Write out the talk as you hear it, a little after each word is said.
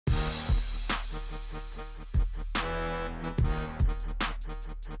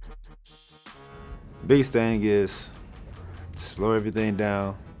Biggest thing is slow everything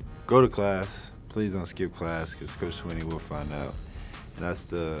down, go to class. Please don't skip class because Coach Swinney will find out. And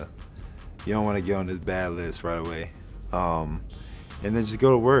that's you don't want to get on this bad list right away. And then just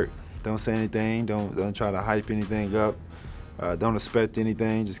go to work. Don't say anything, don't try to hype anything up. Don't expect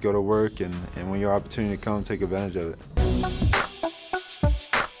anything, just go to work, and when your opportunity comes, take advantage of it.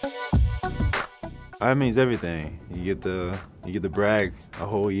 That means everything. You get to brag a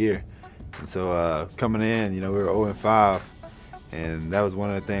whole year. And so coming in, we were 0-5, and that was one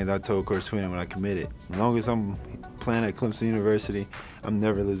of the things I told Coach Swinney when I committed. As long as I'm playing at Clemson University, I'm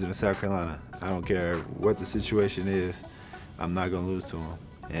never losing to South Carolina. I don't care what the situation is, I'm not going to lose to them.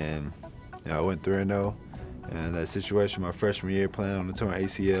 And I went 3-0, and that situation my freshman year playing on the torn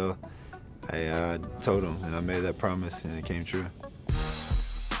ACL, I told them, and I made that promise, and it came true.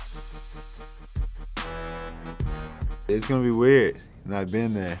 It's going to be weird not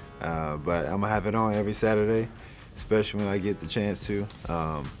being there, but I'm going to have it on every Saturday, especially when I get the chance to.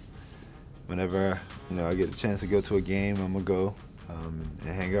 Whenever I get the chance to go to a game, I'm going to go and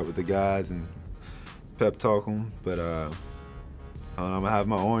hang out with the guys and pep talk them. But I'm going to have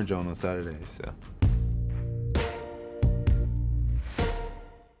my orange on Saturday. So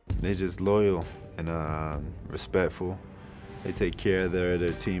they're just loyal and respectful. They take care of their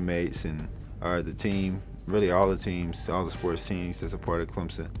teammates and are the team. Really all the teams, all the sports teams that's a part of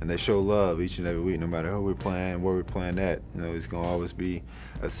Clemson. And they show love each and every week, no matter who we're playing, where we're playing at. It's going to always be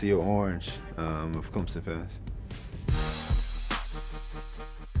a sea of orange of Clemson fans.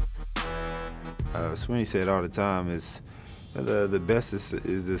 Swinney said all the time is the best is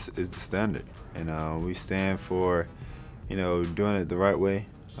the standard. And we stand for, doing it the right way,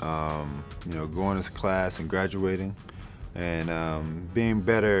 going to class and graduating and being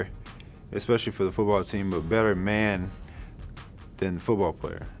better, especially for the football team, but better man than the football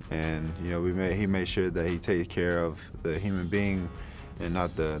player. And he made sure that he takes care of the human being and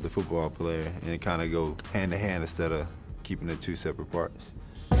not the football player, and it kind of go hand to hand instead of keeping the two separate parts.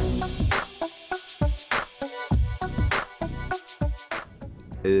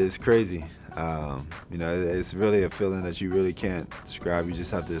 It's crazy. It's really a feeling that you really can't describe. You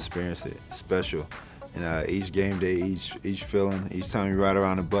just have to experience it. It's special. And each game day, each feeling, each time you ride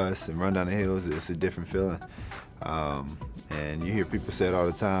around the bus and run down the hills, it's a different feeling. And you hear people say it all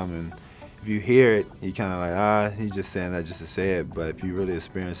the time, and if you hear it, you kind of like, he's just saying that just to say it. But if you really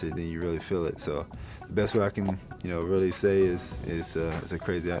experience it, then you really feel it. So the best way I can, really say is it's a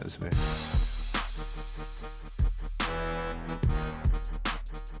crazy atmosphere.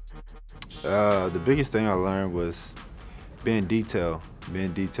 The biggest thing I learned was being detailed of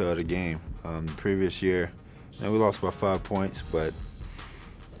the game. The previous year, and we lost by 5 points, but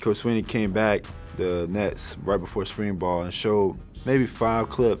Coach Swinney came back the Nets right before spring ball and showed maybe 5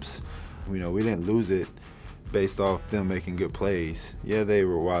 clips. We didn't lose it based off them making good plays. Yeah, they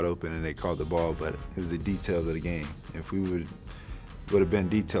were wide open and they caught the ball, but it was the details of the game. If we would have been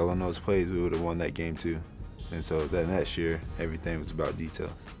detailed on those plays, we would have won that game too. And so that next year, everything was about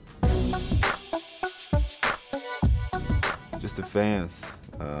detail. Just the fans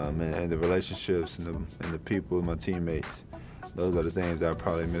and the relationships and the people, my teammates. Those are the things that I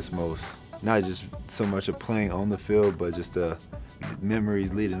probably miss most. Not just so much of playing on the field, but just the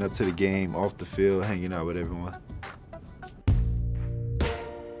memories leading up to the game, off the field, hanging out with everyone.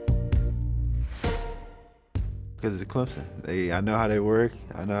 Because it's Clemson. I know how they work.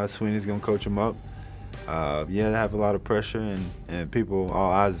 I know how Swinney's going to coach them up. Yeah, they have a lot of pressure and people,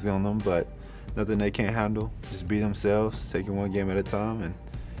 all eyes is on them, but nothing they can't handle. Just be themselves, taking one game at a time,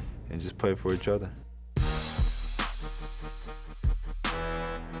 and just play for each other.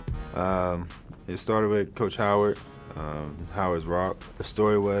 It started with Coach Howard, Howard's rock. The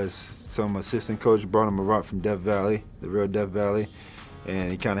story was some assistant coach brought him a rock from Death Valley, the real Death Valley,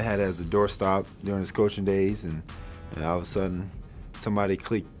 and he kind of had it as a doorstop during his coaching days, and all of a sudden somebody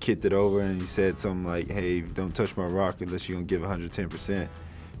kicked it over and he said something like, hey, don't touch my rock unless you're going to give 110%.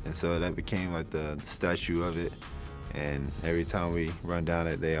 And so that became like the statue of it. And every time we run down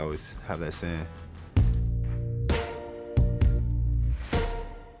it, they always have that saying.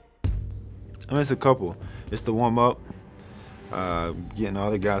 It's a couple. It's the warm up, getting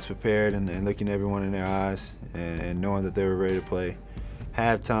all the guys prepared and looking everyone in their eyes and knowing that they were ready to play. The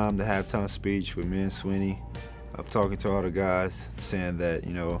halftime speech with me and Swinney. I'm talking to all the guys, saying that,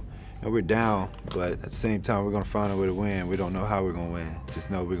 we're down, but at the same time, we're going to find a way to win. We don't know how we're going to win. Just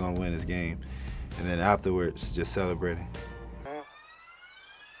know we're going to win this game. And then afterwards, just celebrating.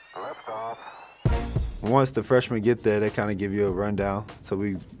 Once the freshmen get there, they kind of give you a rundown. So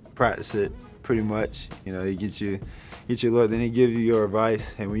we practice it pretty much. You know, he get you look, then he give you your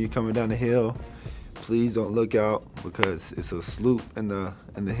advice. And when you're coming down the hill, please don't look out because it's a slope in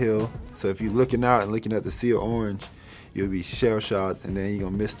the hill. So if you're looking out and looking at the sea of orange, you'll be shell-shocked, and then you're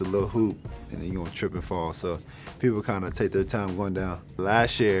gonna miss the little hoop, and then you're gonna trip and fall. So people kind of take their time going down.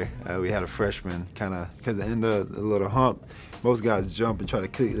 Last year, we had a freshman because in the little hump, most guys jump and try to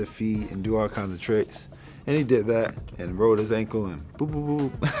kick their feet and do all kinds of tricks. And he did that and rolled his ankle and boop, boop,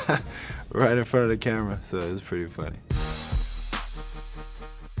 boop, right in front of the camera. So it was pretty funny.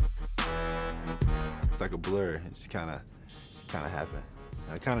 It's like a blur. It just kind of happened.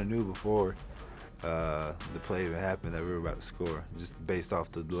 I kind of knew before the play even happened that we were about to score, just based off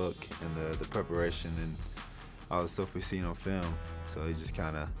the look and the preparation and all the stuff we've seen on film. So he just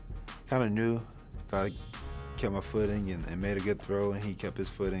kind of knew if I kept my footing and made a good throw and he kept his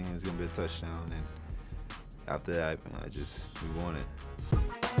footing, it was gonna be a touchdown. And after that, we won it.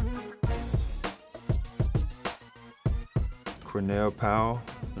 Cornell Powell,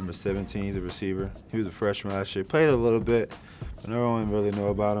 number 17, is a receiver. He was a freshman last year. Played a little bit, but no one really know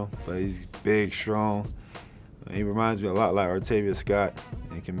about him. But he's big, strong. He reminds me a lot like Artavius Scott.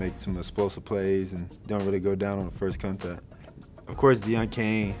 He can make some explosive plays and don't really go down on the first contact. Of course,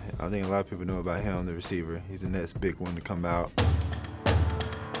 Deshaun, I think a lot of people know about him, the receiver. He's the next big one to come out.